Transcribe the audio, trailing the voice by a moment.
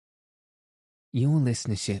Your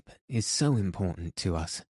listenership is so important to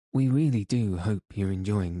us. We really do hope you're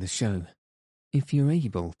enjoying the show. If you're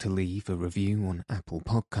able to leave a review on Apple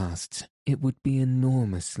Podcasts, it would be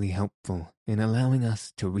enormously helpful in allowing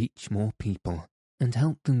us to reach more people and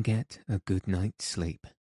help them get a good night's sleep.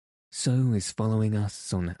 So is following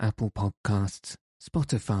us on Apple Podcasts,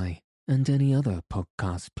 Spotify, and any other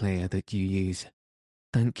podcast player that you use.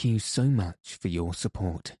 Thank you so much for your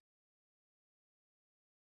support.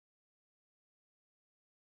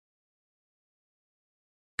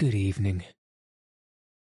 Good evening.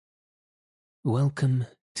 Welcome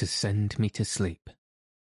to Send Me to Sleep,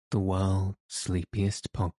 the world's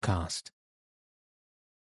sleepiest podcast.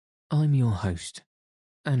 I'm your host,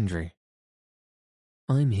 Andrew.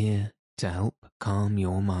 I'm here to help calm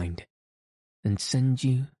your mind and send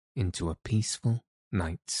you into a peaceful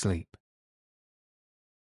night's sleep.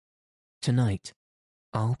 Tonight,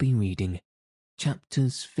 I'll be reading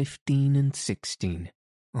chapters 15 and 16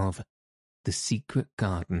 of The Secret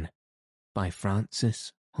Garden by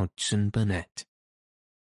Frances Hodgson Burnett.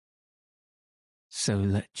 So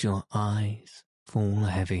let your eyes fall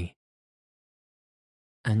heavy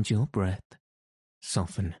and your breath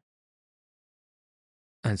soften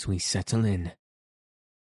as we settle in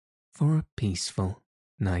for a peaceful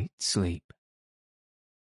night's sleep.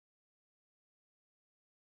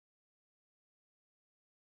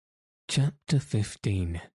 Chapter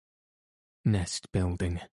 15. Nest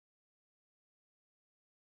Building.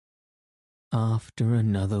 After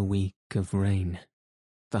another week of rain,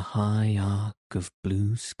 the high arc of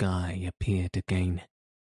blue sky appeared again,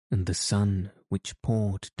 and the sun which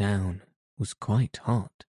poured down was quite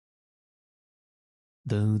hot.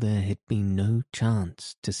 Though there had been no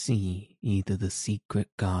chance to see either the secret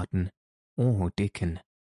garden or Dickon,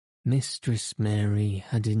 Mistress Mary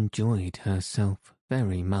had enjoyed herself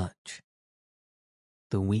very much.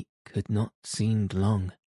 The week had not seemed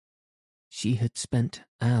long. She had spent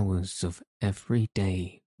hours of every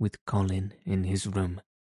day with Colin in his room,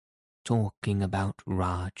 talking about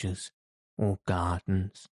Rajahs, or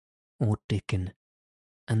gardens, or Dickon,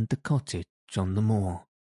 and the cottage on the moor.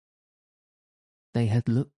 They had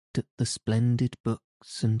looked at the splendid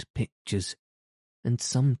books and pictures, and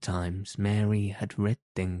sometimes Mary had read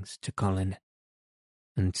things to Colin,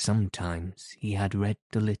 and sometimes he had read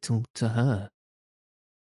a little to her.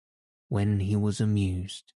 When he was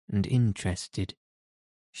amused and interested,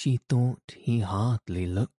 she thought he hardly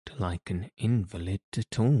looked like an invalid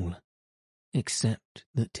at all, except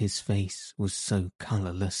that his face was so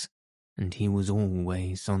colourless and he was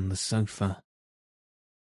always on the sofa.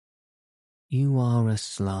 You are a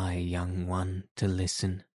sly young one to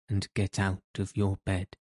listen and get out of your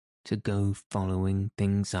bed to go following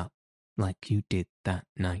things up like you did that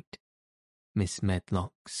night, Miss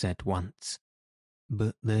Medlock said once.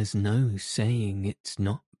 But there's no saying it's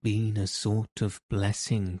not been a sort of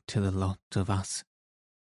blessing to the lot of us.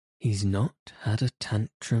 He's not had a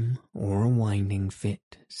tantrum or a whining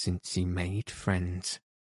fit since he made friends.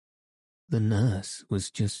 The nurse was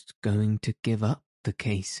just going to give up the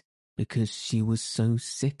case because she was so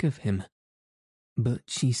sick of him, but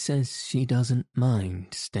she says she doesn't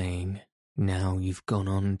mind staying now you've gone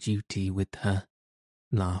on duty with her,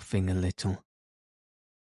 laughing a little.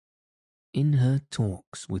 In her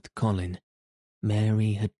talks with Colin,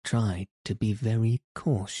 Mary had tried to be very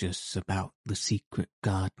cautious about the secret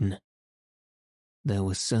garden. There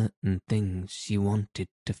were certain things she wanted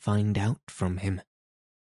to find out from him,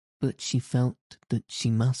 but she felt that she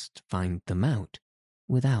must find them out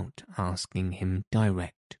without asking him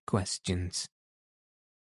direct questions.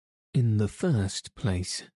 In the first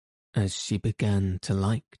place, as she began to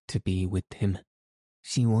like to be with him,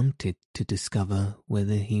 she wanted to discover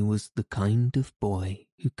whether he was the kind of boy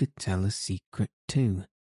who could tell a secret too.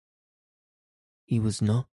 He was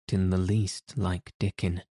not in the least like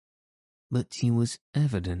Dickon, but he was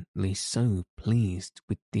evidently so pleased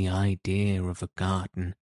with the idea of a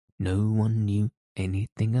garden no one knew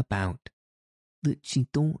anything about that she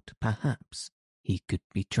thought perhaps he could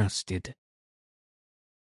be trusted.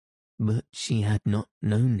 But she had not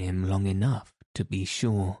known him long enough to be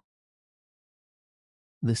sure.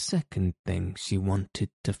 The second thing she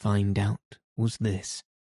wanted to find out was this: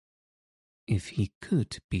 if he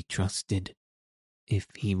could be trusted, if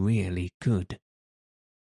he really could,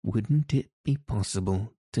 wouldn't it be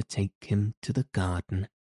possible to take him to the garden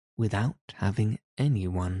without having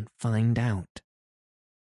anyone find out?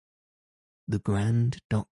 The Grand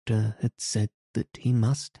Doctor had said that he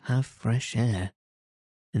must have fresh air,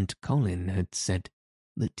 and Colin had said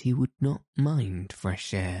that he would not mind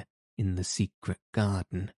fresh air in the secret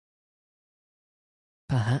garden.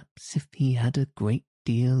 Perhaps if he had a great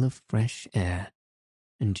deal of fresh air,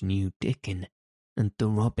 and knew Dickon and the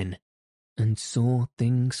robin, and saw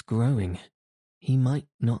things growing, he might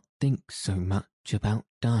not think so much about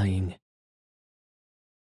dying.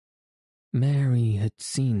 Mary had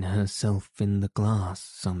seen herself in the glass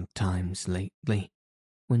sometimes lately,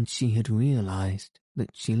 when she had realized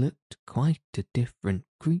that she looked quite a different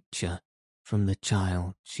creature from the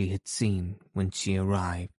child she had seen when she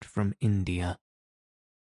arrived from India.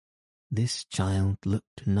 This child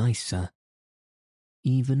looked nicer.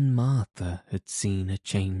 Even Martha had seen a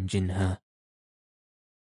change in her.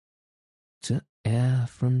 "T' air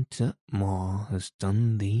from t' moor has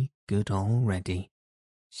done thee good already,"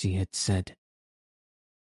 she had said.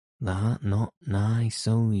 "Thou'rt not nigh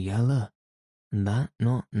so yeller, and thou'rt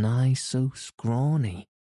not nigh so scrawny.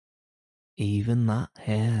 Even that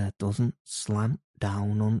hair doesn't slant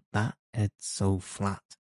down on that head so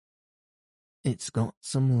flat. It's got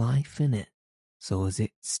some life in it, so as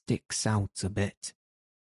it sticks out a bit."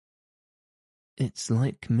 "It's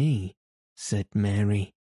like me," said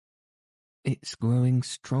Mary. "It's growing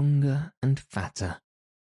stronger and fatter.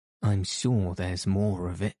 I'm sure there's more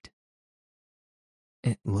of it."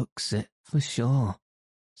 "It looks it for sure,"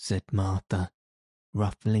 said Martha,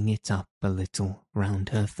 ruffling it up a little round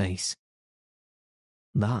her face.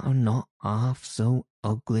 "Thou're not half so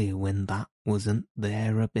ugly when that wasn't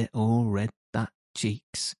there a bit all red that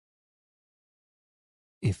cheeks."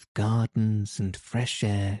 If gardens and fresh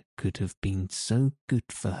air could have been so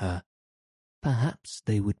good for her, perhaps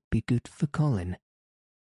they would be good for Colin.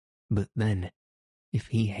 But then, if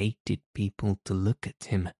he hated people to look at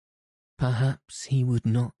him, perhaps he would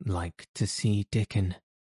not like to see Dickon.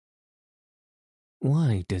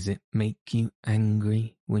 "Why does it make you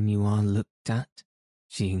angry when you are looked at?"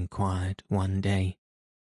 she inquired one day.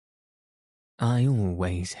 "I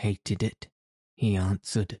always hated it," he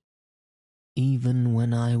answered, "even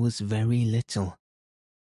when I was very little.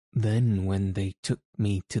 Then when they took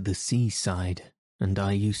me to the seaside and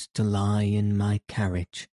I used to lie in my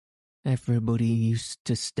carriage, everybody used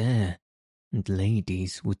to stare, and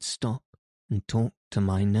ladies would stop and talk to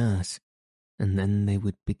my nurse, and then they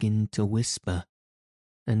would begin to whisper,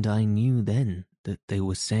 and I knew then that they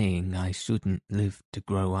were saying I shouldn't live to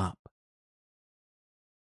grow up.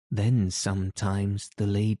 Then sometimes the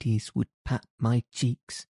ladies would pat my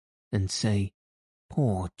cheeks and say,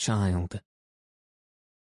 'Poor child.'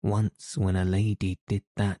 Once when a lady did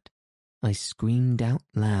that, I screamed out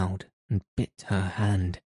loud and bit her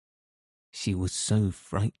hand. She was so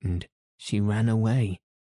frightened, she ran away."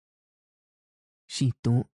 "She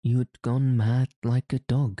thought you had gone mad like a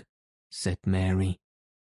dog," said Mary,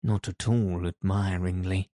 not at all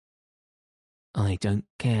admiringly. "I don't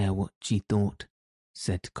care what she thought,"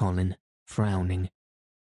 said Colin, frowning.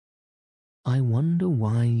 "I wonder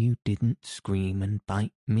why you didn't scream and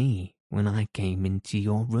bite me when I came into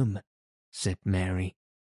your room," said Mary.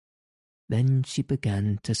 Then she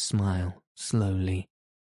began to smile slowly.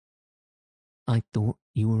 "I thought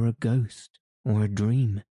you were a ghost or a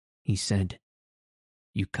dream," he said.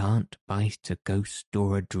 "You can't bite a ghost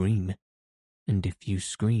or a dream, and if you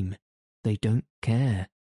scream, they don't care.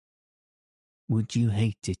 Would you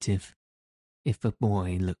hate it if a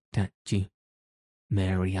boy looked at you?"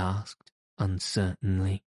 Mary asked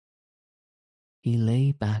uncertainly. He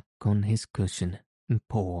lay back on his cushion and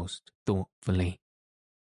paused thoughtfully.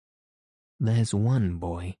 "There's one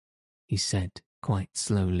boy," he said quite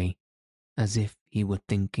slowly, as if he were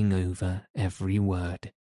thinking over every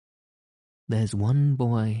word. "There's one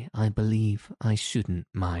boy I believe I shouldn't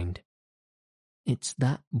mind. It's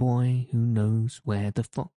that boy who knows where the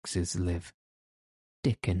foxes live,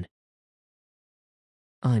 Dickon."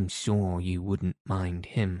 "I'm sure you wouldn't mind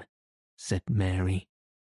him," said Mary.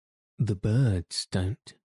 "The birds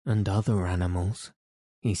don't, and other animals,"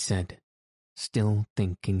 he said, still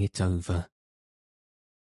thinking it over.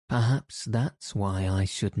 "Perhaps that's why I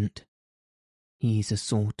shouldn't. He's a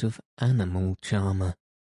sort of animal charmer,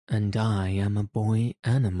 and I am a boy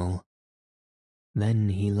animal." Then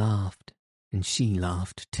he laughed, and she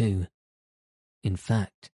laughed too. In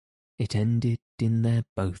fact, it ended in their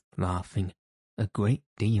both laughing a great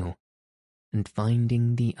deal, and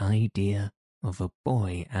finding the idea of a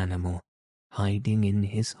boy animal hiding in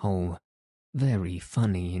his hole very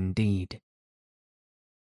funny indeed.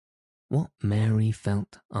 What Mary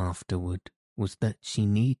felt afterward was that she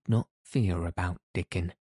need not fear about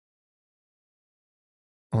Dickon.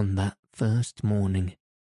 On that first morning,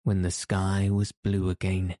 when the sky was blue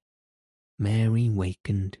again, Mary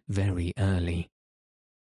wakened very early.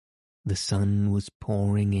 The sun was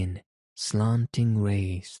pouring in slanting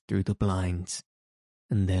rays through the blinds,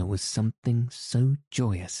 and there was something so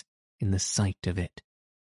joyous in the sight of it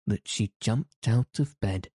that she jumped out of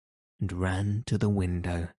bed and ran to the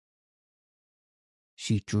window.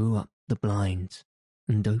 She drew up the blinds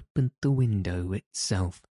and opened the window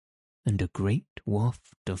itself, and a great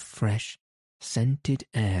waft of fresh, scented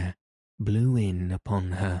air blew in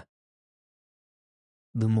upon her.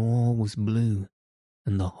 The moor was blue,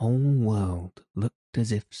 and the whole world looked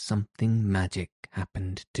as if something magic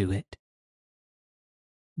happened to it.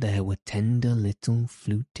 There were tender little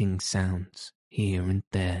fluting sounds here and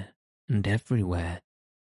there and everywhere,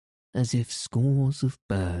 as if scores of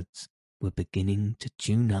birds were beginning to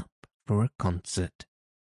tune up for a concert.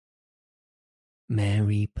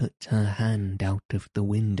 Mary put her hand out of the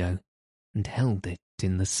window and held it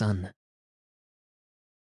in the sun.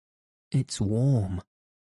 "It's warm,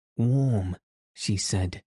 warm," she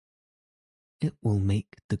said. "It will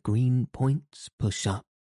make the green points push up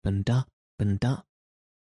and up and up,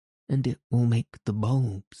 and it will make the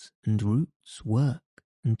bulbs and roots work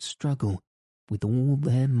and struggle with all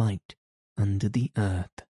their might under the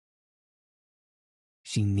earth."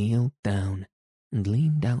 She kneeled down and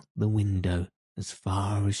leaned out the window as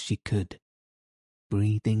far as she could,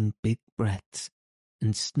 breathing big breaths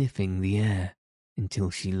and sniffing the air until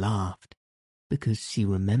she laughed because she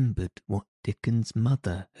remembered what Dickon's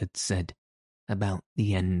mother had said about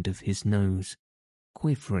the end of his nose,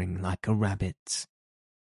 quivering like a rabbit's.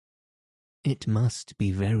 "It must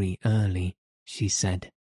be very early," she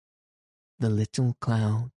said. "The little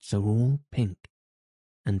clouds are all pink,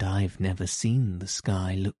 and I've never seen the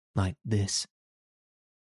sky look like this.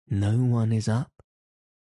 No one is up.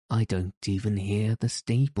 I don't even hear the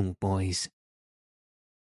stable boys."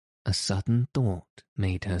 A sudden thought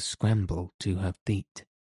made her scramble to her feet.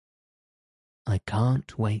 "I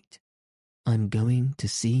can't wait. I'm going to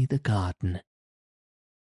see the garden."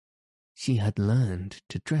 She had learned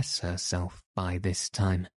to dress herself by this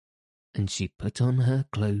time, and she put on her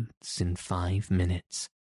clothes in 5 minutes.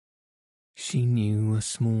 She knew a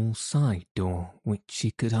small side door which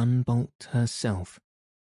she could unbolt herself,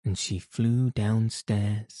 and she flew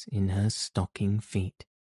downstairs in her stocking feet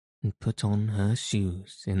and put on her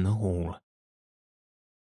shoes in the hall.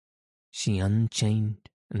 She unchained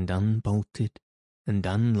and unbolted and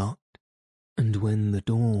unlocked, and when the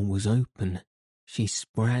door was open, she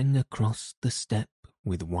sprang across the step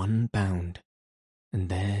with one bound, and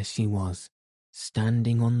there she was,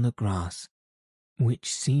 standing on the grass,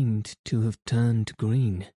 which seemed to have turned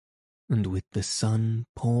green, and with the sun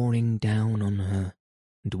pouring down on her,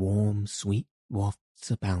 and warm sweet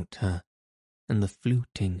wafts about her, and the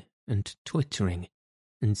fluting and twittering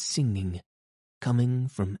and singing coming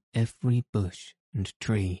from every bush and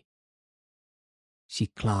tree. She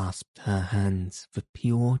clasped her hands for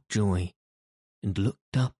pure joy and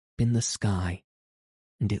looked up in the sky,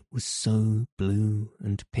 and it was so blue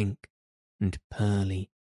and pink and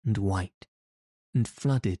pearly and white and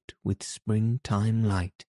flooded with springtime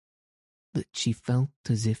light that she felt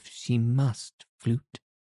as if she must flute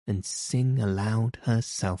and sing aloud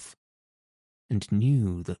herself, and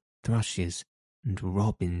knew that thrushes and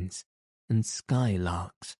robins and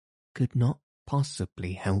skylarks could not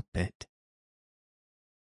possibly help it.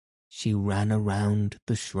 She ran around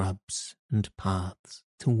the shrubs and paths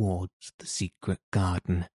towards the secret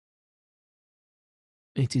garden.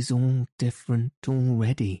 "It is all different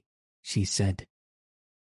already," she said.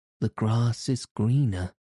 "The grass is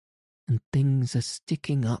greener, and things are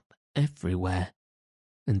sticking up everywhere,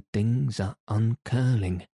 and things are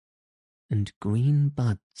uncurling, and green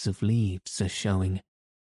buds of leaves are showing.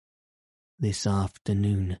 This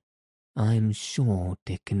afternoon I'm sure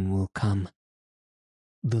Dickon will come.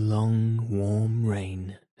 The long warm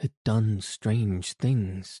rain had done strange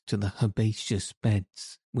things to the herbaceous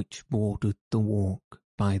beds which bordered the walk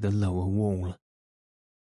by the lower wall.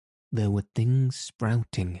 There were things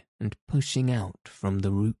sprouting and pushing out from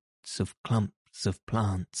the roots of clumps of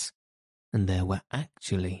plants, and there were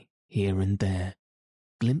actually, here and there,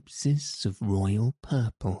 glimpses of royal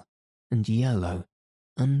purple and yellow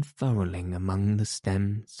unfurling among the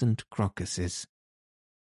stems and crocuses.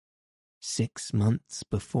 6 months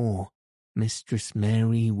before, Mistress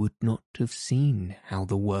Mary would not have seen how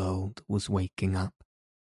the world was waking up,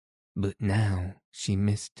 but now she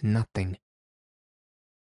missed nothing.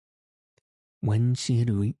 When she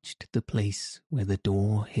had reached the place where the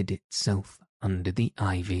door hid itself under the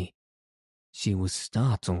ivy, she was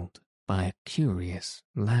startled by a curious,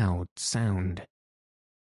 loud sound.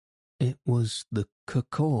 It was the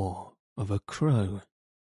caw-caw of a crow,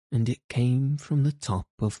 and it came from the top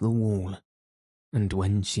of the wall, and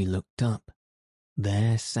when she looked up,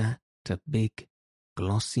 there sat a big,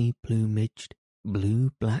 glossy-plumaged,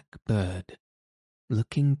 blue-black bird,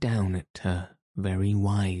 looking down at her very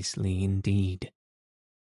wisely indeed.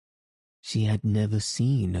 She had never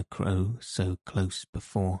seen a crow so close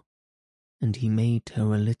before, and he made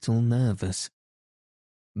her a little nervous.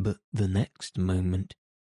 But the next moment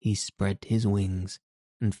he spread his wings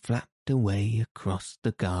and flapped away across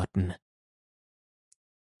the garden.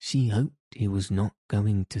 She hoped he was not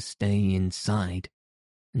going to stay inside,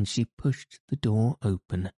 and she pushed the door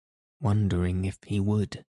open, wondering if he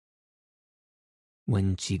would.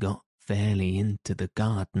 When she got fairly into the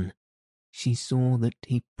garden, she saw that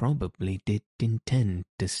he probably did intend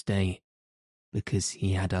to stay, because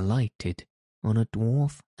he had alighted on a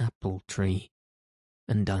dwarf apple tree,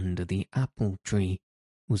 and under the apple tree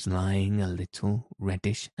was lying a little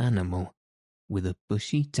reddish animal with a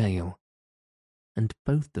bushy tail, and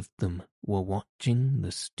both of them were watching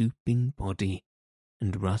the stooping body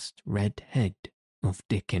and rust-red head of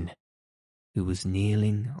Dickon, who was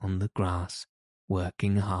kneeling on the grass,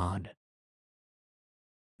 working hard.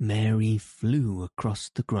 Mary flew across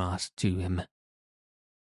the grass to him.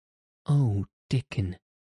 "Oh, Dickon,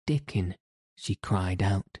 Dickon," she cried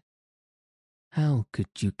out. "How could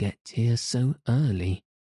you get here so early?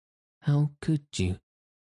 How could you?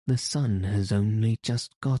 The sun has only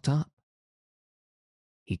just got up."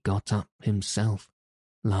 He got up himself,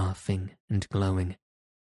 laughing and glowing,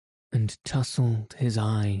 and tousled his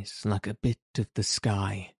eyes like a bit of the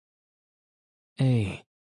sky. "Eh,"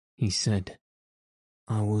 he said,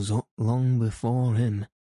 "I was up long before him.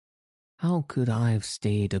 How could I have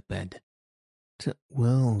stayed abed? T'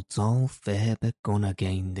 world's all fair begun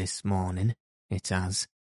again this morning, it has,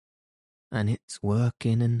 and it's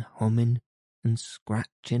working and humming and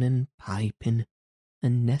scratching and piping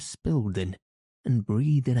and nest building and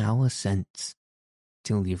breathing our scents,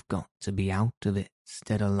 till you've got to be out of it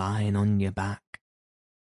stead of lying on your back.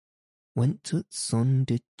 When t' sun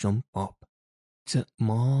did jump up, t'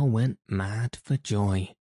 moor went mad for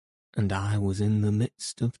joy, and I was in the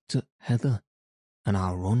midst of t' heather, and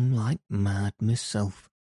I run like mad myself,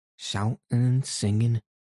 shouting and singing,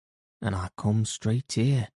 and I come straight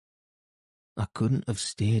here. I couldn't have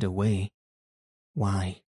stayed away.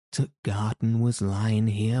 Why, t' garden was lying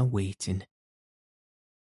here waiting."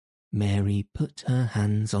 Mary put her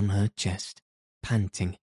hands on her chest,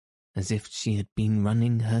 panting, as if she had been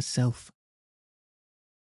running herself.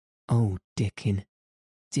 "Oh, Dickon,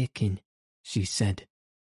 Dickon," she said,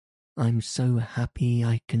 "I'm so happy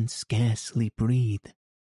I can scarcely breathe."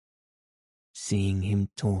 Seeing him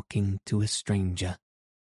talking to a stranger,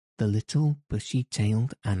 the little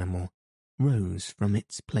bushy-tailed animal rose from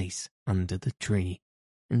its place under the tree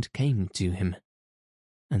and came to him,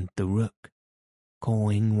 and the rook,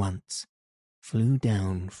 cawing once, flew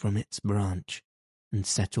down from its branch and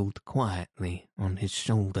settled quietly on his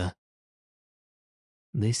shoulder.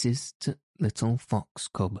 "This is t' little fox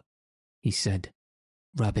cub," he said,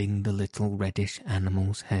 rubbing the little reddish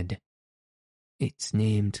animal's head. "It's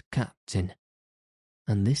named Captain.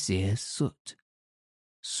 And this here's Soot.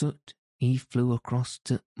 Soot, he flew across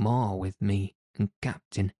t' moor with me, and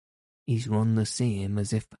Captain, he's run the same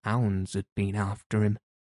as if hounds had been after him.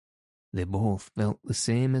 They both felt the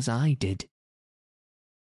same as I did."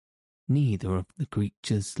 Neither of the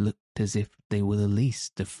creatures looked as if they were the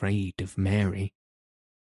least afraid of Mary.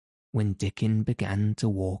 When Dickon began to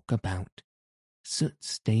walk about, Soot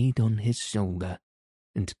stayed on his shoulder,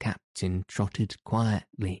 and Captain trotted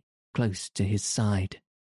quietly close to his side.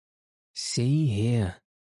 "See here,"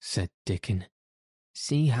 said Dickon.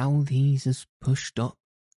 "See how these is pushed up,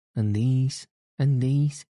 and these, and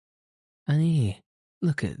these, and here,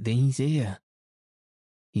 look at these here."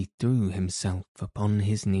 He threw himself upon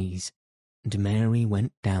his knees, and Mary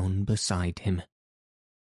went down beside him.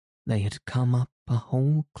 They had come up a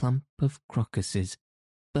whole clump of crocuses,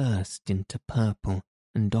 burst into purple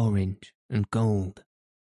and orange and gold.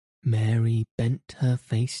 Mary bent her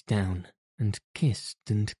face down and kissed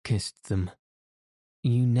them.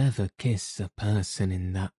 "You never kiss a person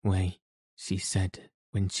in that way," she said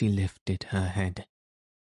when she lifted her head.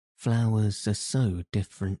 "Flowers are so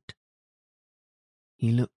different."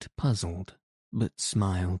 He looked puzzled, but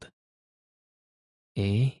smiled.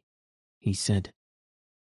 "Eh?" he said.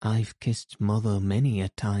 "I've kissed Mother many a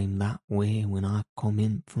time that way when I come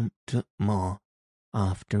in from t' moor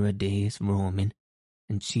after a day's roaming,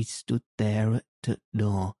 and she stood there at t'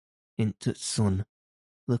 door in t' sun,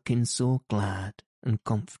 looking so glad and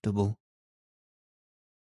comfortable."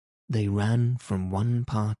 They ran from one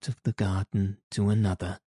part of the garden to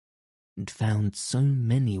another, and found so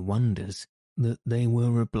many wonders that they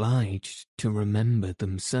were obliged to remember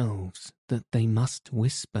themselves that they must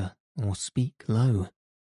whisper or speak low.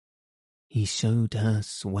 He showed her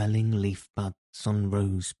swelling leaf buds on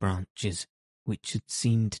rose branches, which had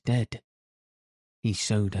seemed dead. He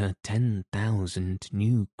showed her 10,000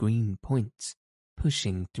 new green points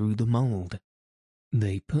pushing through the mould.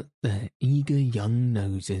 They put their eager young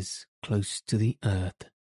noses close to the earth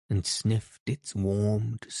and sniffed its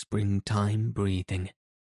warmed springtime breathing.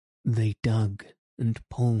 They dug and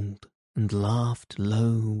pulled and laughed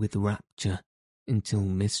low with rapture until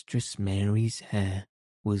Mistress Mary's hair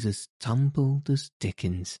was as tumbled as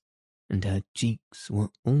Dickens, and her cheeks were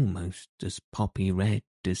almost as poppy red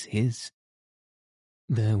as his.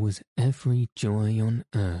 There was every joy on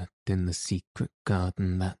earth in the secret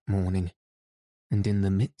garden that morning, and in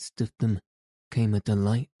the midst of them came a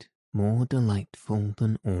delight more delightful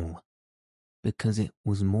than all, because it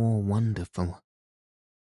was more wonderful.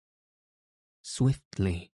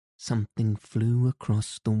 Swiftly something flew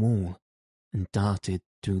across the wall and darted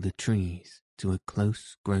through the trees to a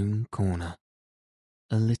close-grown corner,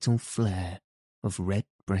 a little flare of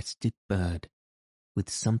red-breasted bird, with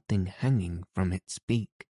something hanging from its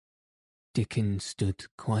beak. Dickon stood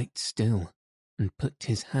quite still and put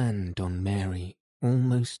his hand on Mary,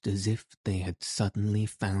 almost as if they had suddenly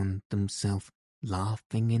found themselves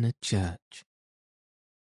laughing in a church.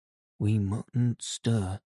 "We mustn't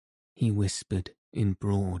stir," he whispered in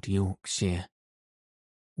broad Yorkshire.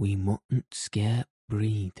 "We mustn't scare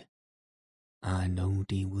breathe. I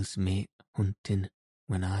knowed he was mate hunting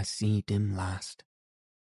when I seed him last.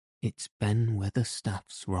 It's Ben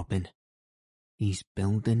Weatherstaff's robin. He's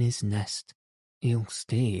building his nest. He'll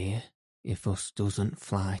stay here if us doesn't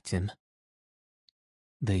flight him."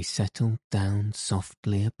 They settled down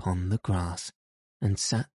softly upon the grass and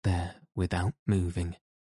sat there without moving.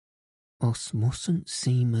 "Us mustn't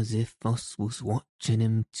seem as if us was watching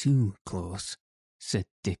him too close," said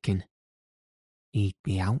Dickon. "He'd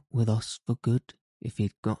be out with us for good if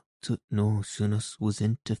he'd got to notion us was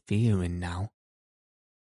interfering now.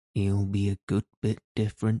 He'll be a good bit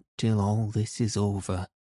different till all this is over.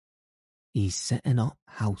 He's setting up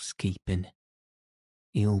housekeeping.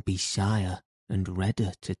 He'll be shyer and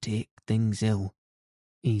redder to take things ill.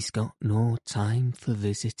 He's got no time for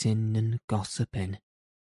visiting and gossiping.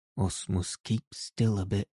 Us must keep still a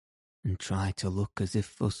bit and try to look as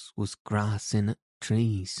if us was grassing at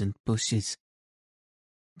trees and bushes.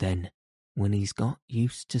 Then, when he's got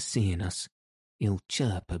used to seeing us, he'll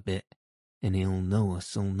chirp a bit, and he'll know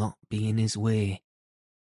us'll not be in his way."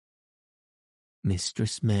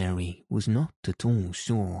 Mistress Mary was not at all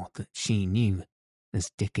sure that she knew,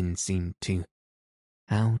 as Dickon seemed to,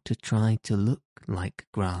 how to try to look like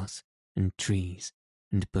grass and trees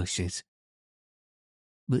and bushes.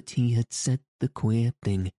 But he had said the queer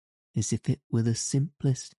thing as if it were the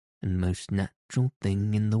simplest and most natural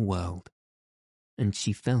thing in the world, and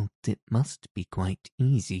she felt it must be quite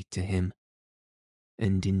easy to him.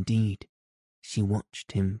 And indeed, she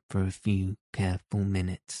watched him for a few careful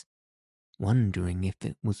minutes, wondering if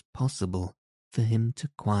it was possible for him to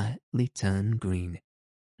quietly turn green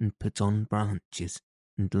and put on branches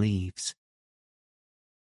and leaves.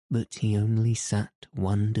 But he only sat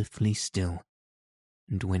wonderfully still,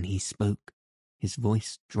 and when he spoke, his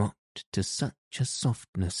voice dropped to such a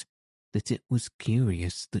softness that it was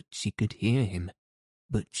curious that she could hear him,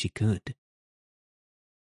 but she could.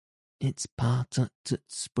 "It's part at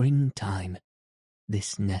springtime,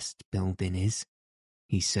 this nest building is,"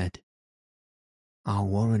 he said. "I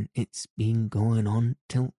warrant it's been going on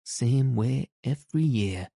tilt same way every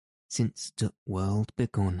year since the world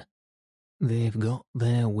begun. They've got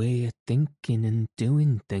their way of thinking and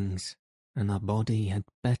doing things, and a body had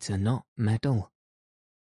better not meddle.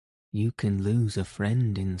 You can lose a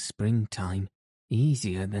friend in springtime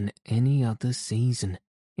easier than any other season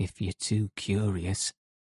if you're too curious."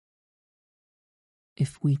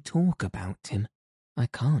 "If we talk about him, I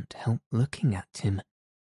can't help looking at him,"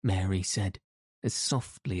 Mary said, as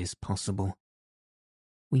softly as possible.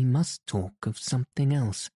 "We must talk of something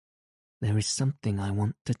else. There is something I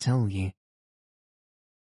want to tell you."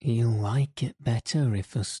 "He'll like it better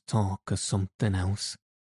if us talk of something else,"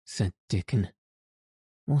 said Dickon.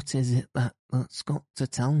 "What is it that's got to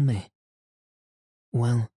tell me?"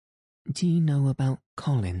 "Well, do you know about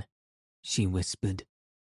Colin?" she whispered.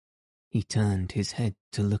 He turned his head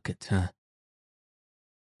to look at her.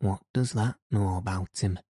 "What does that know about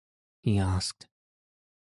him?" he asked.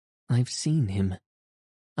 "I've seen him.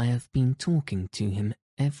 I have been talking to him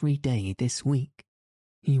every day this week.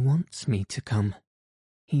 He wants me to come.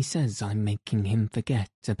 He says I'm making him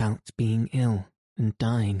forget about being ill and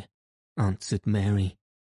dying," answered Mary.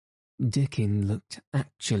 Dickon looked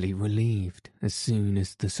actually relieved as soon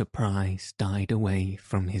as the surprise died away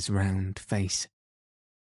from his round face.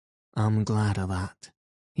 "I'm glad of that,"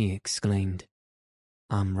 he exclaimed.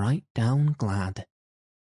 I'm right down glad.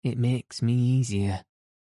 It makes me easier.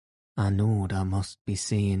 I knowed I must be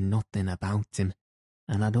saying nothing about him,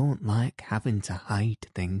 and I don't like having to hide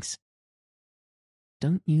things."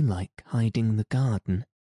 "Don't you like hiding the garden?"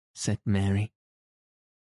 said Mary.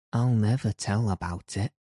 "I'll never tell about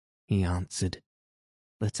it," he answered.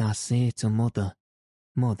 "But I say to Mother,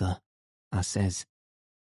 'Mother,' I says,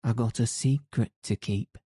 'I got a secret to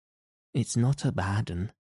keep. It's not a bad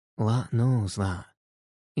un. Lat knows that.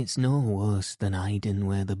 It's no worse than hiding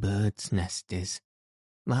where the bird's nest is.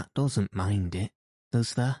 Lat doesn't mind it,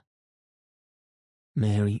 does tha?'"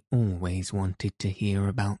 Mary always wanted to hear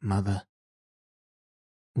about Mother.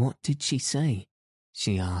 "What did she say?"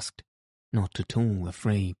 she asked, not at all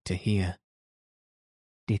afraid to hear.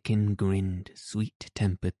 Dickon grinned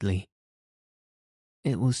sweet-temperedly.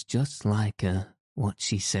 "It was just like her, what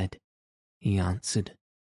she said," he answered.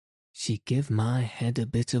 "She give my head a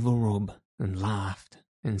bit of a rub and laughed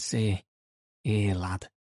and say, 'Here, lad,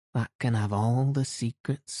 that can have all the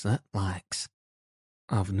secrets that likes.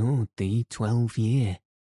 I've knowed thee 12 year.'"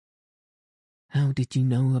 "How did you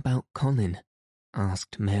know about Colin?"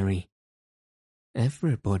 asked Mary.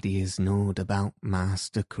 "Everybody has knowed about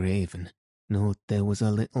Master Craven, knowed there was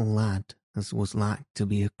a little lad as was like to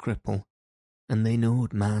be a cripple, and they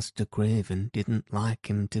knowed Master Craven didn't like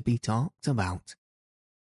him to be talked about.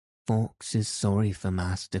 Folks is sorry for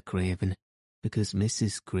Master Craven, because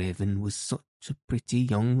Mrs. Craven was such a pretty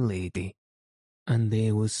young lady, and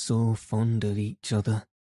they was so fond of each other.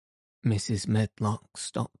 Mrs. Medlock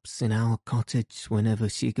stops in our cottage whenever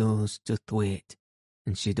she goes to Thwaite,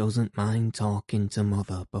 and she doesn't mind talking to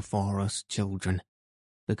Mother before us children,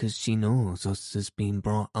 because she knows us has been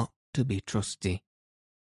brought up to be trusty.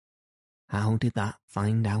 How did that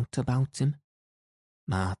find out about him?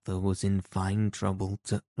 Martha was in fine trouble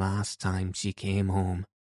t' last time she came home.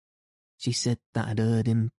 She said that I'd heard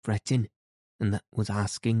him fretting, and that was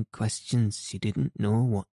asking questions she didn't know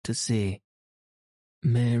what to say."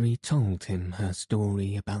 Mary told him her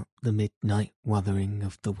story about the midnight wuthering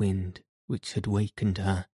of the wind which had wakened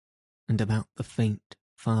her, and about the faint,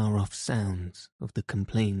 far-off sounds of the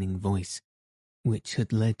complaining voice which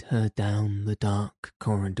had led her down the dark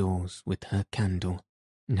corridors with her candle,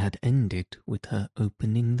 and had ended with her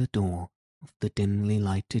opening the door of the dimly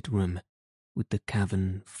lighted room with the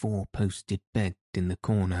cavern four-posted bed in the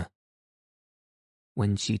corner.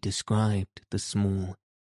 When she described the small,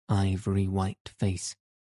 ivory-white face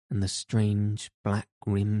and the strange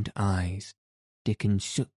black-rimmed eyes, Dickon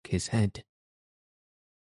shook his head.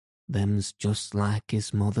 "Them's just like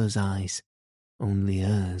his mother's eyes, only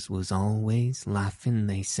hers was always laughing,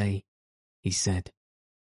 they say," he said.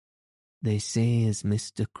 "They say as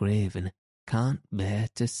Mr. Craven can't bear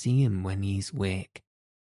to see him when he's wake,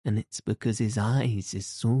 and it's because his eyes is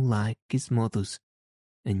so like his mother's,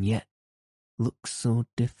 and yet looks so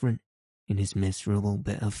different in his miserable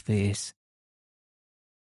bit of face."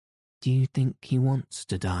 "Do you think he wants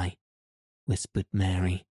to die?" whispered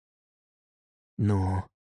Mary. "No,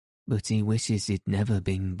 but he wishes he'd never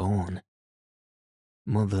been born.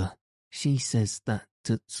 Mother, she says that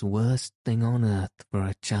it's worst thing on earth for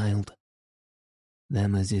a child.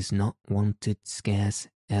 Them as is not wanted scarce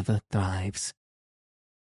ever thrives.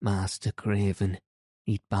 Master Craven,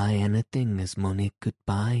 he'd buy anything as money could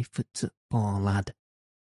buy for t' poor lad,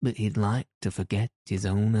 but he'd like to forget his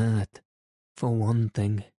own earth. For one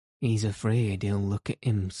thing, he's afraid he'll look at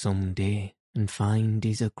him some day and find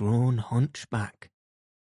he's a grown hunchback."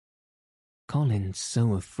 "Colin's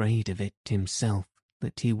so afraid of it himself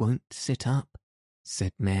that he won't sit up,"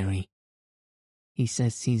 said Mary. "He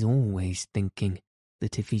says he's always thinking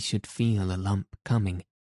that if he should feel a lump coming,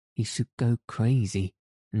 he should go crazy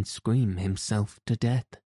and scream himself to death."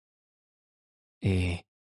 "Eh,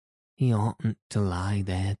 he oughtn't to lie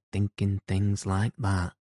there thinking things like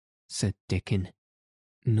that," said Dickon.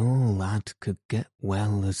 "No lad could get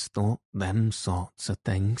well as thought them sorts of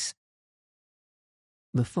things."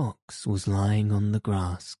 The fox was lying on the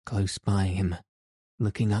grass close by him,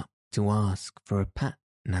 looking up to ask for a pat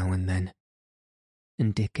now and then,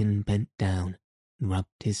 and Dickon bent down and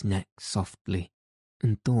rubbed his neck softly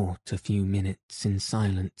and thought a few minutes in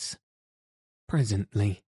silence.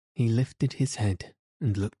 Presently he lifted his head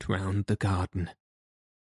and looked round the garden.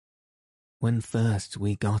 "When first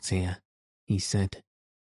we got here," he said,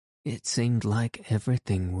 "it seemed like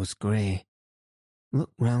everything was grey.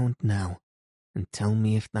 Look round now and tell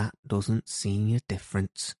me if that doesn't see a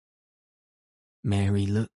difference." Mary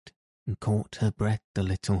looked and caught her breath a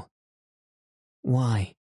little.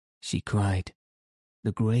 "Why," she cried,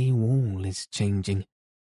 "the grey wall is changing.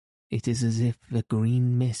 It is as if a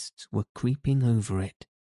green mist were creeping over it.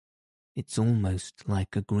 It's almost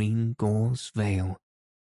like a green gauze veil."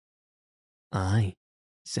 "Aye,"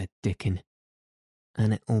 said Dickon,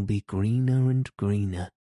 "and it'll be greener and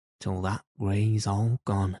greener till that grey's all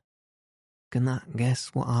gone. Can that guess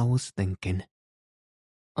what I was thinking?"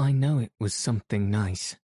 "I know it was something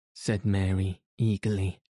nice," said Mary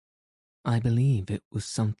eagerly. "I believe it was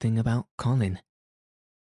something about Colin.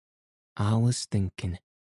 I was thinking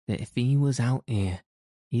that if he was out here,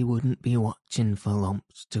 he wouldn't be watching for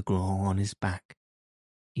lumps to grow on his back.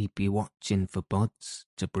 He'd be watching for buds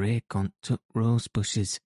to break on took rose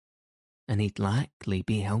bushes, and he'd likely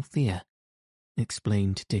be healthier,"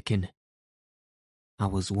 explained Dickon. "I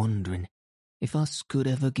was wondering if us could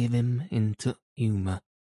ever give him into humour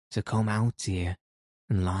to come out here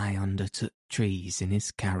and lie under took trees in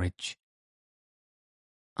his carriage."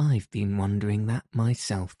 "I've been wondering that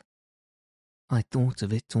myself. I thought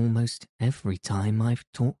of it almost every time I've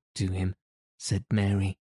talked to him," said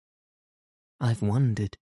Mary. "I've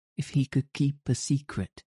wondered if he could keep a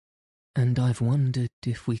secret, and I've wondered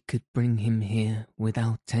if we could bring him here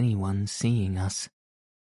without anyone seeing us.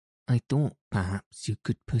 I thought perhaps you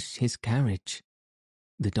could push his carriage.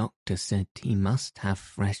 The doctor said he must have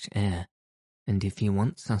fresh air, and if he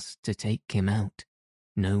wants us to take him out,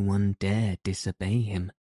 no one dare disobey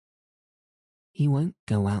him. He won't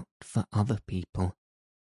go out for other people,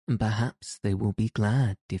 and perhaps they will be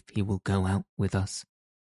glad if he will go out with us.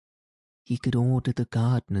 He could order the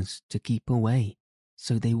gardeners to keep away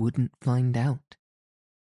so they wouldn't find out."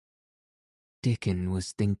 Dickon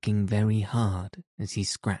was thinking very hard as he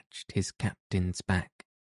scratched his captain's back.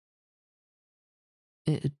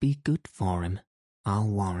 "It'd be good for him, I'll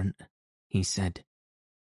warrant," he said.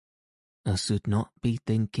 "Us would not be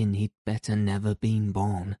thinking he'd better never been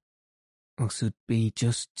born. Us would be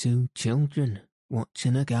just two children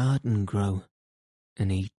watching a garden grow,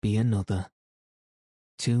 and he'd be another.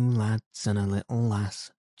 Two lads and a little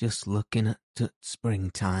lass just looking at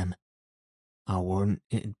springtime. I warrant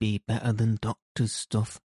it'd be better than doctor's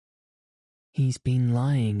stuff. He's been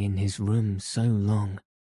lying in his room so long,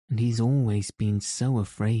 and he's always been so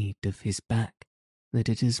afraid of his back that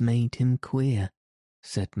it has made him queer,"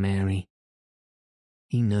 said Mary.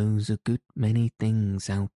 "He knows a good many things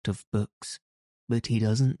out of books, but he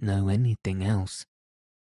doesn't know anything else.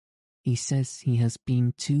 He says he has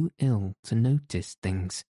been too ill to notice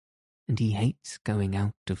things, and he hates going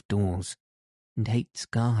out of doors, and hates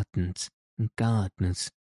gardens and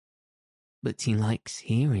gardeners. But he likes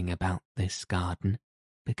hearing about this garden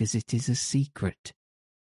because it is a secret.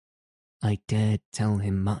 I dared tell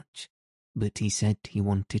him much, but he said he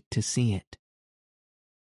wanted to see it.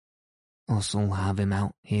 Us'll have him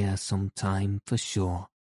out here some time for sure,"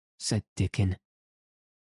 said Dickon.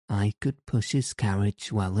 "I could push his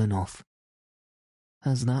carriage well enough.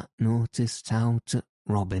 Has that noticed how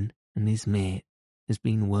Robin and his mate has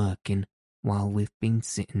been working while we've been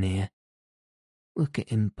sitting here? Look at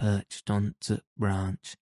him perched on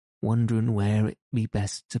branch, wondering where it'd be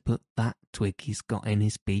best to put that twig he's got in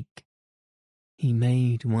his beak." He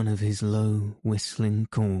made one of his low, whistling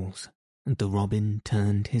calls, and the robin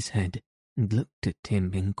turned his head and looked at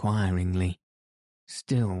him inquiringly,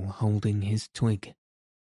 still holding his twig.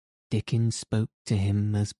 Dickon spoke to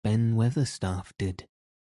him as Ben Weatherstaff did,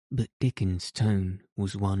 but Dickon's tone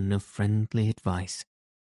was one of friendly advice.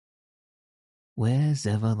 "Where's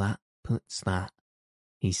ever that puts that,"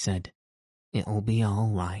 he said, "it'll be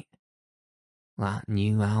all right. That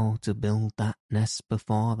knew how to build that nest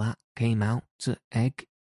before that came out to egg.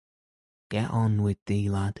 Get on with thee,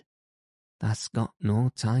 lad. Thah's got no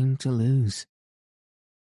time to lose."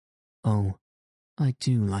 "Oh, I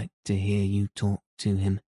do like to hear you talk to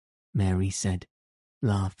him," Mary said,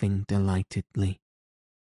 laughing delightedly.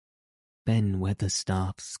 "Ben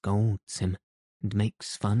Weatherstaff scolds him and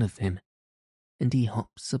makes fun of him, and he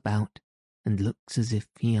hops about and looks as if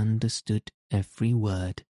he understood every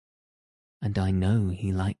word, and I know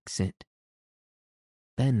he likes it.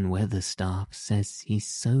 Ben Weatherstaff says he's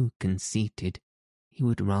so conceited he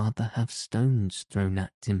would rather have stones thrown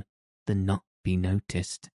at him than not be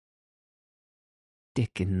noticed."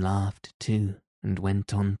 Dickon laughed too and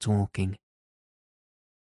went on talking.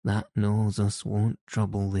 "That knows us won't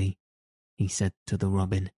trouble thee," he said to the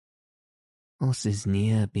robin. "Us is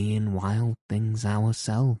near being wild things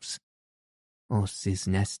ourselves. Us is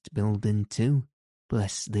nest building too,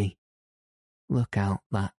 bless thee. Look out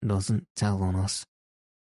that doesn't tell on us."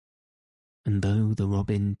 And though the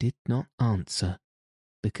robin did not answer,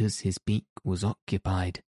 because his beak was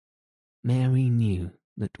occupied, Mary knew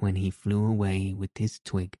that when he flew away with his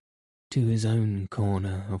twig to his own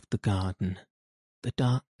corner of the garden, the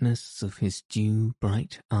darkness of his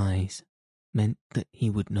dew-bright eyes meant that he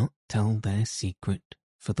would not tell their secret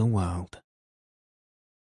for the world.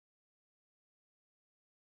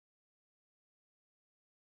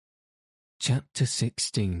 Chapter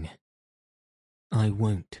 16. I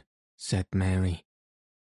won't, said Mary.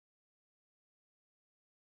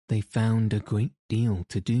 They found a great deal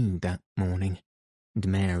to do that morning, and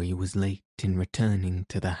Mary was late in returning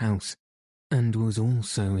to the house, and was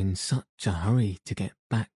also in such a hurry to get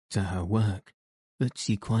back to her work that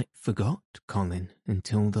she quite forgot Colin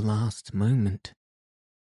until the last moment.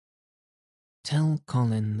 "Tell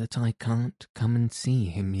Colin that I can't come and see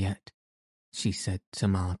him yet," she said to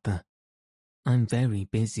Martha. "I'm very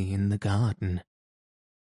busy in the garden."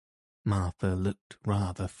 Martha looked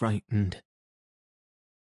rather frightened.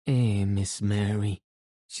 Miss Mary,"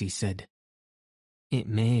 she said, "it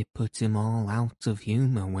may put him all out of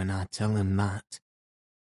humour when I tell him that."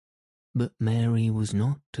 But Mary was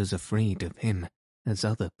not as afraid of him as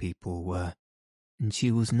other people were, and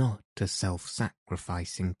she was not a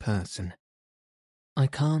self-sacrificing person. "I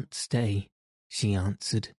can't stay," she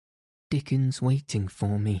answered. "Dickon's waiting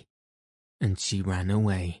for me," and she ran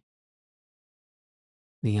away.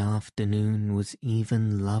 The afternoon was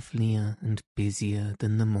even lovelier and busier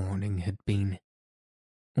than the morning had been.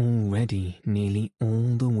 Already nearly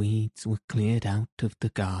all the weeds were cleared out of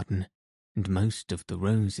the garden, and most of the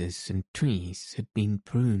roses and trees had been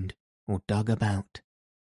pruned or dug about.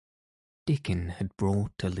 Dickon had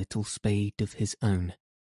brought a little spade of his own,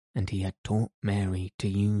 and he had taught Mary to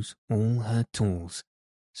use all her tools,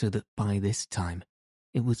 so that by this time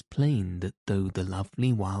it was plain that though the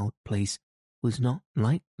lovely wild place was not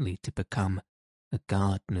likely to become a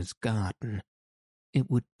gardener's garden, it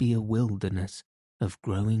would be a wilderness of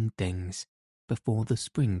growing things before the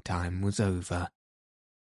springtime was over.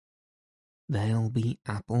 "There'll be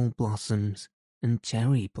apple blossoms and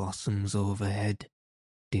cherry blossoms overhead,"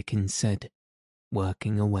 Dickon said,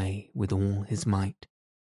 working away with all his might.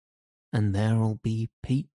 "And there'll be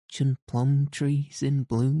peach and plum trees in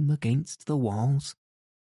bloom against the walls,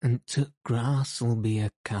 and t' grass'll be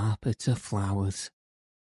a carpet o' flowers."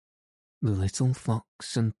 The little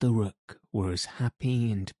fox and the rook were as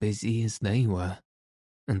happy and busy as they were,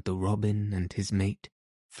 and the robin and his mate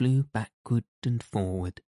flew backward and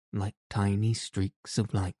forward like tiny streaks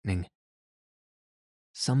of lightning.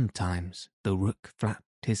 Sometimes the rook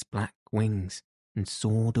flapped his black wings and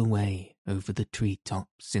soared away over the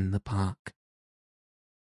tree-tops in the park.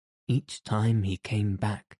 Each time he came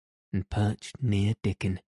back and perched near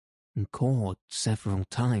Dickon and cawed several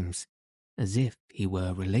times, as if he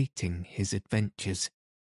were relating his adventures.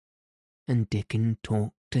 And Dickon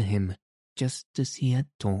talked to him just as he had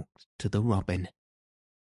talked to the robin.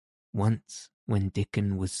 Once, when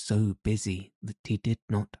Dickon was so busy that he did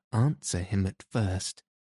not answer him at first,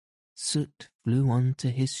 Soot flew onto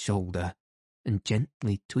his shoulder and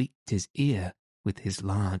gently tweaked his ear with his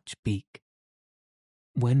large beak.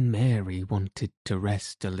 When Mary wanted to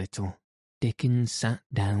rest a little, Dickon sat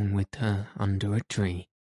down with her under a tree,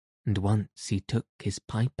 and once he took his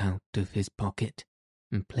pipe out of his pocket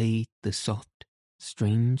and played the soft,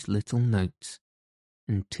 strange little notes,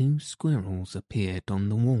 and 2 squirrels appeared on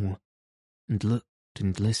the wall and looked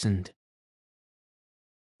and listened.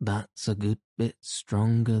 "That's a good bit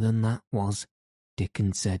stronger than that was,"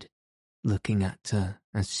 Dickon said, looking at her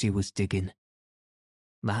as she was digging.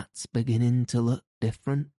 "That's beginning to look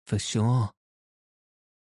different for sure."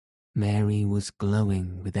 Mary was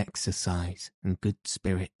glowing with exercise and good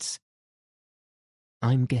spirits.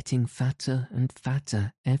 "I'm getting fatter and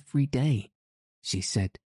fatter every day," she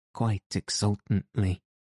said quite exultantly.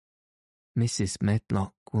 "Mrs.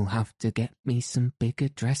 Medlock will have to get me some bigger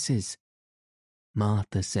dresses.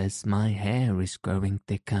 Martha says my hair is growing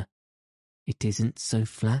thicker. It isn't so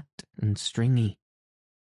flat and stringy."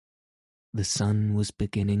 The sun was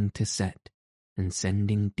beginning to set and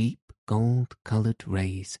sending deep gold-coloured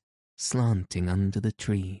rays slanting under the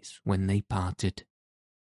trees when they parted.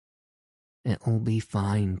 "It'll be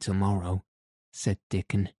fine tomorrow," said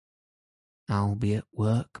Dickon. "I'll be at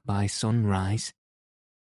work by sunrise."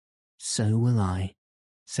 "So will I,"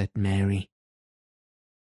 said Mary.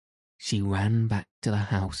 She ran back to the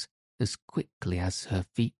house as quickly as her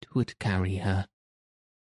feet would carry her.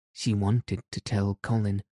 She wanted to tell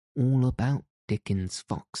Colin all about Dickon's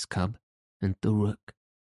fox cub and the rook,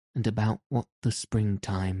 and about what the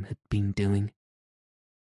springtime had been doing.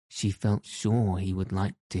 She felt sure he would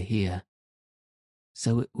like to hear.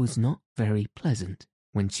 So it was not very pleasant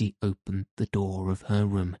when she opened the door of her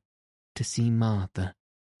room to see Martha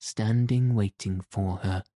standing waiting for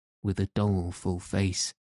her with a doleful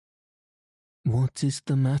face. "What is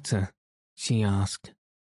the matter?" she asked.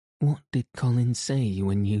 What did Colin say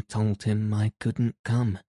when you told him I couldn't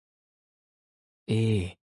come?"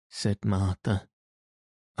 Said Martha.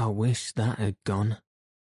 "I wish that had gone.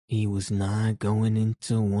 He was nigh going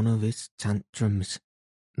into one of his tantrums.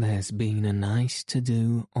 There's been a nice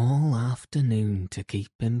to-do all afternoon to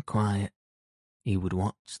keep him quiet. He would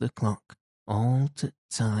watch the clock all t'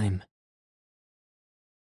 time."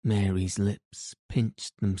 Mary's lips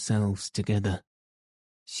pinched themselves together.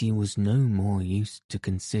 She was no more used to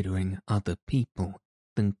considering other people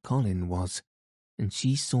than Colin was, and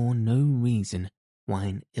she saw no reason why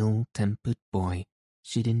an ill-tempered boy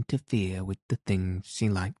should interfere with the things she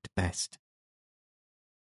liked best.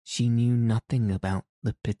 She knew nothing about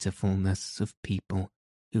the pitifulness of people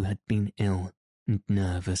who had been ill and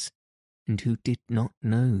nervous, and who did not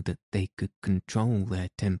know that they could control their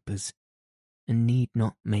tempers, and need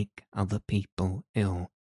not make other people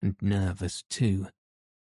ill and nervous too.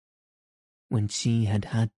 When she had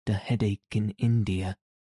had a headache in India,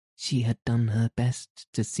 she had done her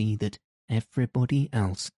best to see that everybody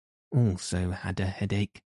else also had a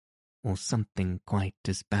headache, or something quite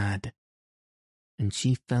as bad, and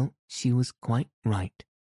she felt she was quite right,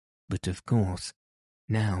 but of course,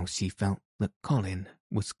 now she felt that Colin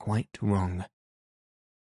was quite wrong.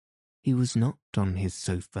 He was not on his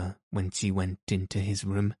sofa when she went into his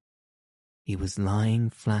room. He was lying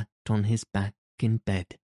flat on his back in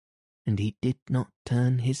bed, and he did not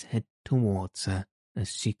turn his head towards her as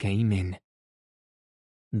she came in.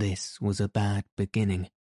 This was a bad beginning,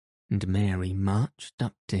 and Mary marched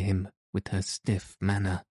up to him with her stiff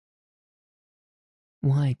manner.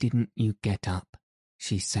 "Why didn't you get up?"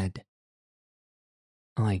 she said.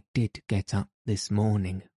 "I did get up this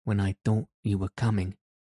morning when I thought you were coming,"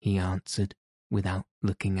 he answered, without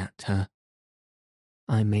looking at her.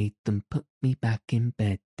 "I made them put me back in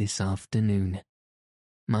bed this afternoon.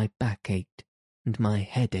 My back ached, and my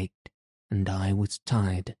head ached, and I was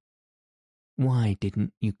tired. Why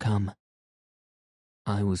didn't you come?"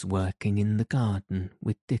 "I was working in the garden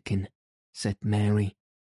with Dickon," said Mary.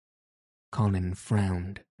 Colin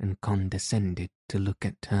frowned and condescended to look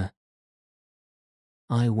at her.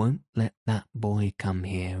 "I won't let that boy come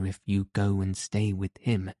here if you go and stay with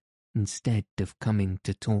him instead of coming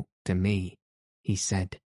to talk to me," he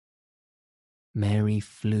said. Mary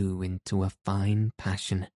flew into a fine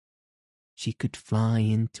passion. She could fly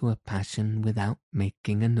into a passion without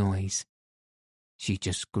making a noise. She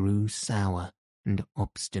just grew sour and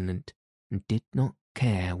obstinate and did not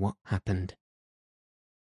care what happened.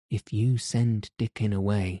 "If you send Dickon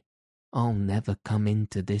away, I'll never come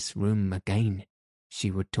into this room again," she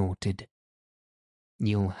retorted.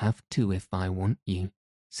 "You'll have to if I want you,"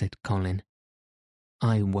 said Colin.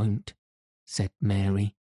 "I won't," said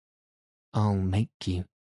Mary. "I'll make you,"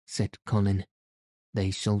 said Colin.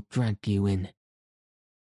 "They shall drag you in."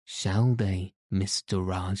 "Shall they, Mr.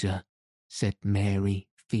 Rajah?" said Mary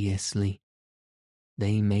fiercely.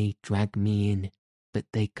 "They may drag me in, but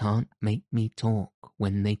they can't make me talk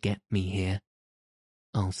when they get me here.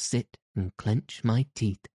 I'll sit and clench my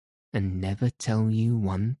teeth and never tell you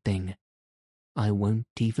one thing. I won't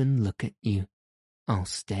even look at you. I'll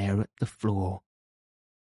stare at the floor."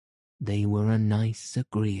 They were a nice,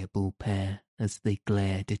 agreeable pair as they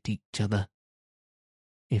glared at each other.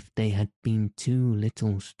 If they had been two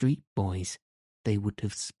little street boys, they would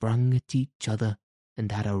have sprung at each other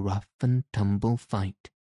and had a rough and tumble fight.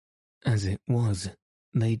 As it was,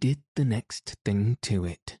 they did the next thing to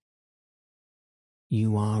it.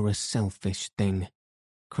 "You are a selfish thing,"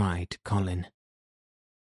 cried Colin.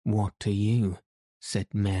 "What are you?"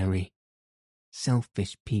 said Mary.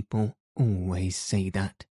 "Selfish people always say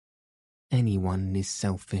that. Anyone is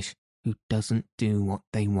selfish who doesn't do what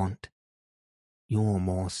they want. You're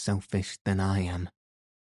more selfish than I am.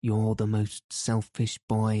 You're the most selfish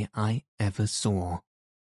boy I ever saw."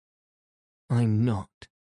 "I'm not,"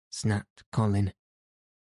 snapped Colin.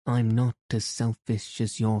 "I'm not as selfish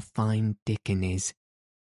as your fine Dickon is.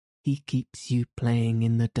 He keeps you playing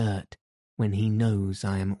in the dirt when he knows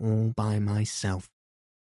I am all by myself.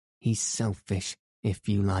 He's selfish, if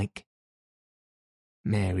you like."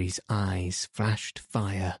 Mary's eyes flashed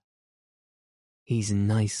fire. "He's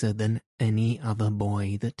nicer than any other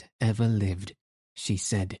boy that ever lived," she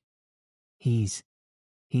said. He's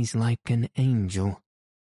like an angel."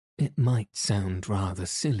 It might sound rather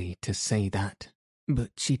silly to say that,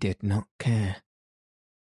 but she did not care.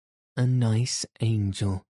 "A nice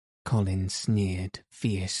angel," Colin sneered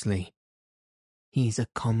fiercely. "He's a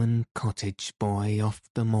common cottage boy off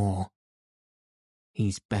the moor."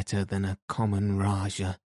 "He's better than a common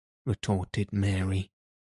Rajah," retorted Mary.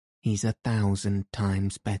 "He's 1,000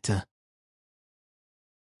 times better."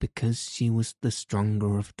 because she was the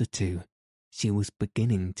stronger of the two, she was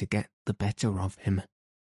beginning to get the better of him.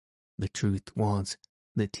 The truth was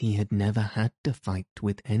that he had never had to fight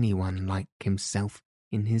with anyone like himself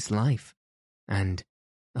in his life, and,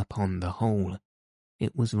 upon the whole,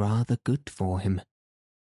 it was rather good for him,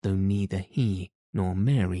 though neither he nor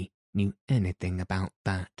Mary knew anything about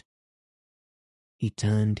that. He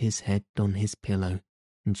turned his head on his pillow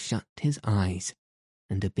and shut his eyes,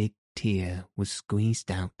 and a big tear was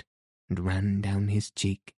squeezed out and ran down his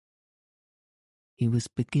cheek. He was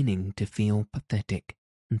beginning to feel pathetic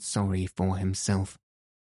and sorry for himself,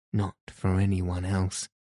 not for anyone else.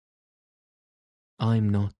 I'm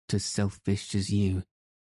not as selfish as you,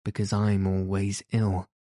 because I'm always ill,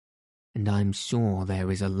 and I'm sure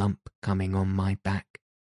there is a lump coming on my back,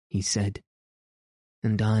 he said,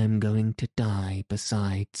 and I am going to die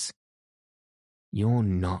besides. You're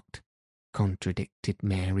not, contradicted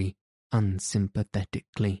Mary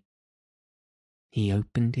unsympathetically. He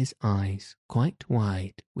opened his eyes quite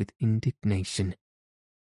wide with indignation.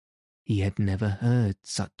 He had never heard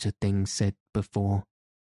such a thing said before.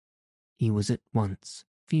 He was at once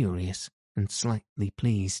furious and slightly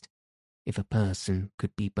pleased, if a person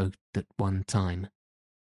could be both at one time.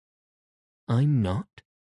 I'm not,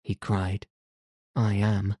 he cried. I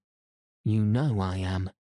am. You know I am.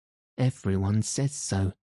 Everyone says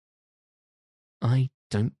so. I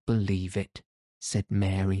don't believe it, said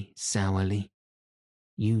Mary sourly.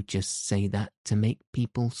 You just say that to make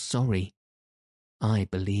people sorry. I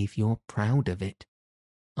believe you're proud of it.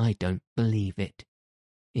 I don't believe it.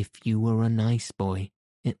 If you were a nice boy,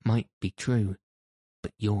 it might be true,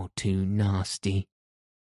 but you're too nasty.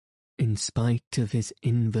 In spite of his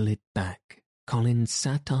invalid back, Colin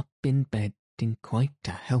sat up in bed in quite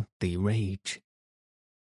a healthy rage.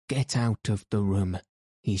 Get out of the room,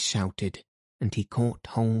 he shouted, and he caught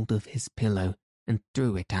hold of his pillow and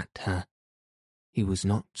threw it at her. He was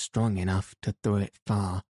not strong enough to throw it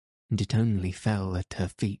far, and it only fell at her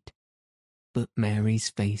feet. But Mary's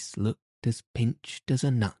face looked as pinched as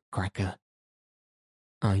a nutcracker.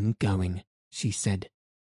 I'm going, she said,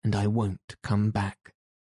 and I won't come back.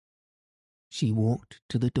 She walked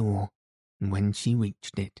to the door, and when she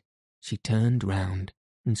reached it, she turned round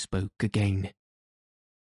and spoke again.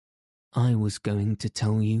 I was going to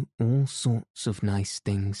tell you all sorts of nice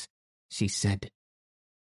things, she said.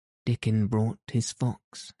 Dickon brought his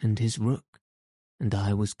fox and his rook, and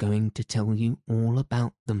I was going to tell you all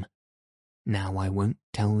about them. Now I won't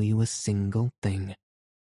tell you a single thing.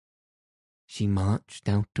 She marched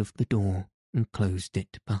out of the door and closed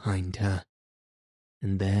it behind her,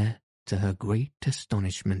 and there, to her great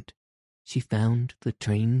astonishment, she found the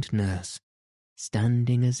trained nurse,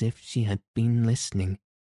 standing as if she had been listening,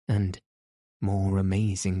 and, more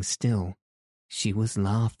amazing still, she was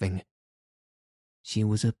laughing. She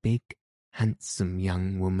was a big, handsome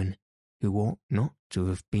young woman who ought not to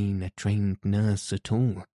have been a trained nurse at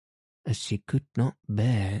all, as she could not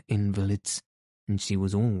bear invalids, and she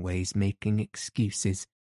was always making excuses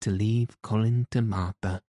to leave Colin to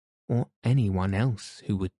Martha or anyone else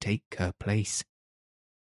who would take her place.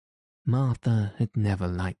 Martha had never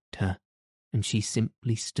liked her, and she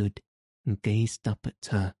simply stood and gazed up at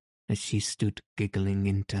her as she stood giggling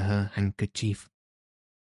into her handkerchief.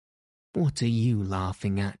 What are you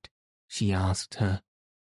laughing at? She asked her.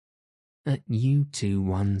 At you two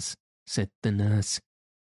ones, said the nurse.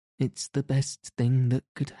 It's the best thing that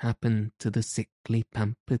could happen to the sickly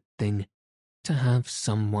pampered thing, to have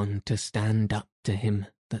someone to stand up to him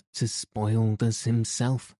that's as spoiled as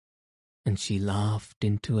himself. And she laughed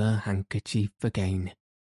into her handkerchief again.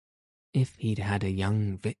 If he'd had a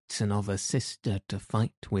young vixen of a sister to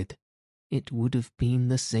fight with, it would have been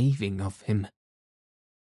the saving of him.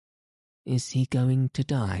 Is he going to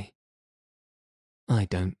die? I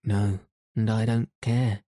don't know, and I don't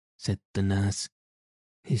care, said the nurse.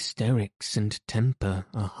 Hysterics and temper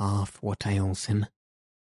are half what ails him.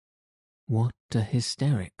 What are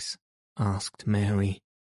hysterics? Asked Mary.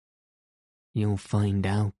 You'll find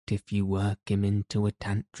out if you work him into a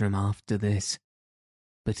tantrum after this.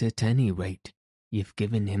 But at any rate, you've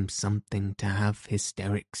given him something to have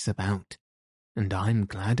hysterics about, and I'm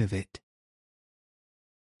glad of it.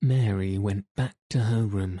 Mary went back to her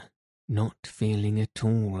room, not feeling at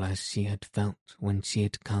all as she had felt when she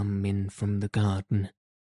had come in from the garden.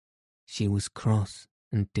 She was cross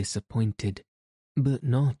and disappointed, but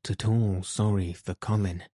not at all sorry for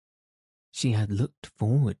Colin. She had looked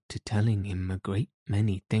forward to telling him a great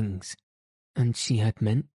many things, and she had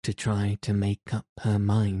meant to try to make up her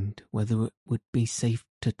mind whether it would be safe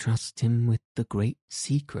to trust him with the great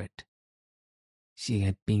secret. She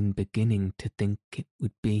had been beginning to think it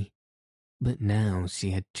would be, But now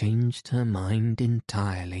she had changed her mind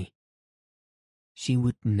entirely. She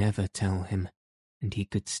would never tell him, and he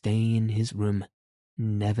could stay in his room,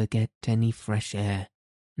 never get any fresh air,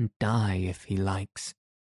 and die if he likes.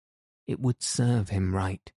 It would serve him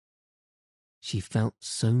right. She felt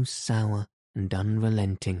so sour and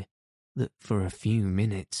unrelenting that for a few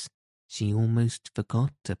minutes she almost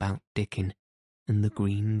forgot about Dickon and the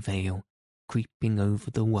green veil creeping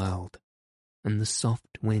over the world and the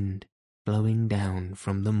soft wind blowing down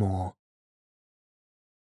from the moor.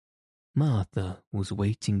 Martha was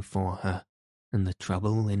waiting for her, and the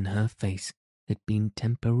trouble in her face had been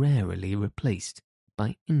temporarily replaced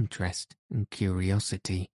by interest and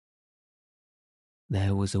curiosity.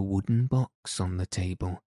 There was a wooden box on the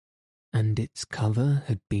table, and its cover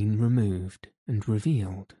had been removed and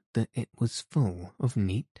revealed that it was full of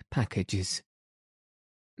neat packages.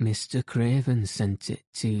 "Mr. Craven sent it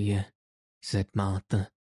to you," said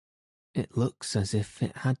Martha. "It looks as if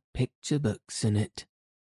it had picture books in it."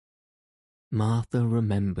 Martha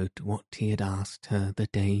remembered what he had asked her the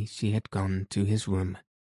day she had gone to his room.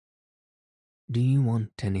 "Do you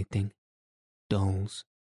want anything? Dolls,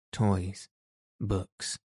 toys,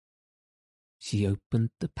 books?" She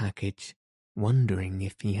opened the package, wondering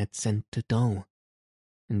if he had sent a doll,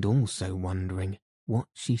 and also wondering what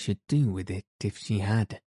she should do with it if she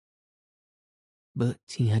had. But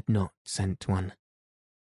he had not sent one.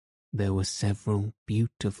 There were several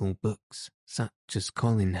beautiful books such as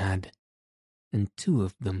Colin had, and 2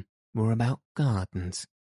 of them were about gardens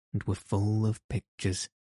and were full of pictures.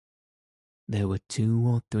 There were 2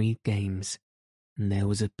 or 3 games, and there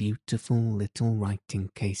was a beautiful little writing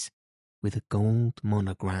case with a gold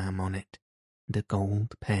monogram on it and a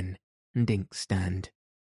gold pen and inkstand.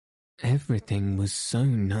 Everything was so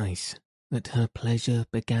nice that her pleasure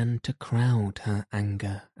began to crowd her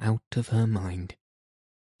anger out of her mind.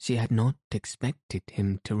 She had not expected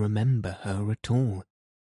him to remember her at all,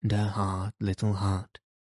 and her hard little heart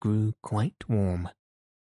grew quite warm.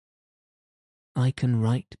 "I can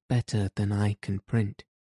write better than I can print,"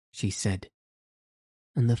 she said,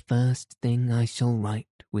 "and the first thing I shall write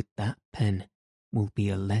with that pen will be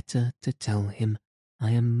a letter to tell him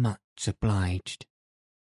I am much obliged."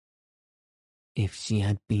 If she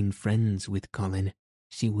had been friends with Colin,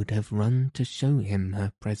 she would have run to show him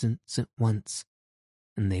her presents at once,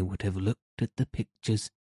 and they would have looked at the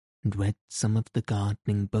pictures and read some of the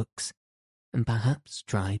gardening books, and perhaps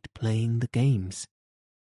tried playing the games,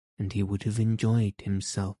 and he would have enjoyed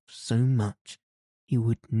himself so much he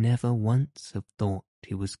would never once have thought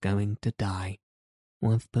he was going to die,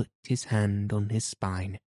 or have put his hand on his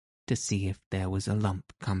spine to see if there was a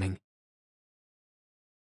lump coming.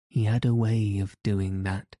 He had a way of doing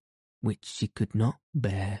that which she could not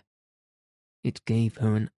bear. It gave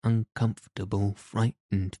her an uncomfortable,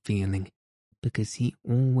 frightened feeling, because he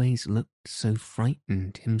always looked so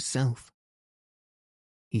frightened himself.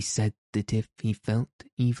 He said that if he felt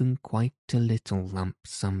even quite a little lump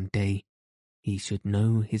some day, he should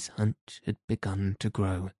know his hunch had begun to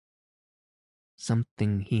grow.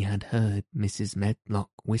 Something he had heard Mrs.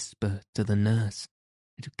 Medlock whisper to the nurse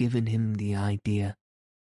had given him the idea,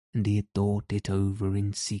 and he had thought it over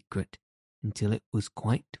in secret until it was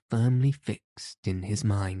quite firmly fixed in his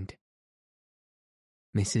mind.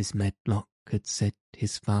 Mrs. Medlock had said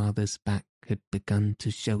his father's back had begun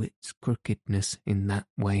to show its crookedness in that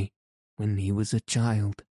way when he was a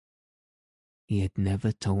child. He had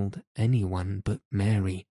never told anyone but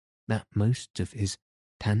Mary that most of his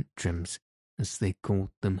tantrums, as they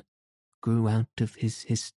called them, grew out of his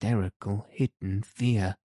hysterical hidden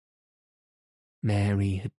fear.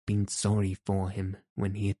 Mary had been sorry for him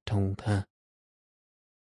when he had told her.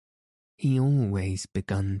 He always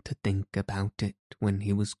begun to think about it when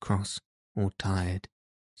he was cross or tired,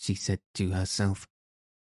 she said to herself.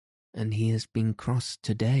 And he has been cross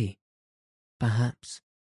today. Perhaps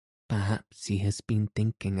he has been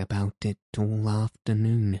thinking about it all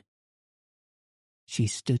afternoon. She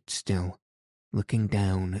stood still, looking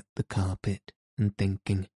down at the carpet and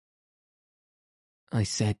thinking. "I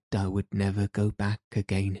said I would never go back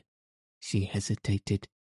again," she hesitated,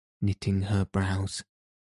 knitting her brows.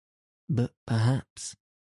 "But perhaps,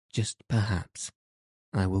 just perhaps,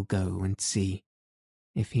 I will go and see,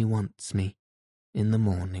 if he wants me, in the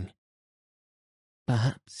morning.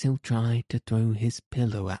 Perhaps he'll try to throw his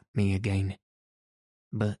pillow at me again.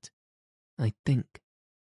 But I think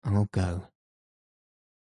I'll go."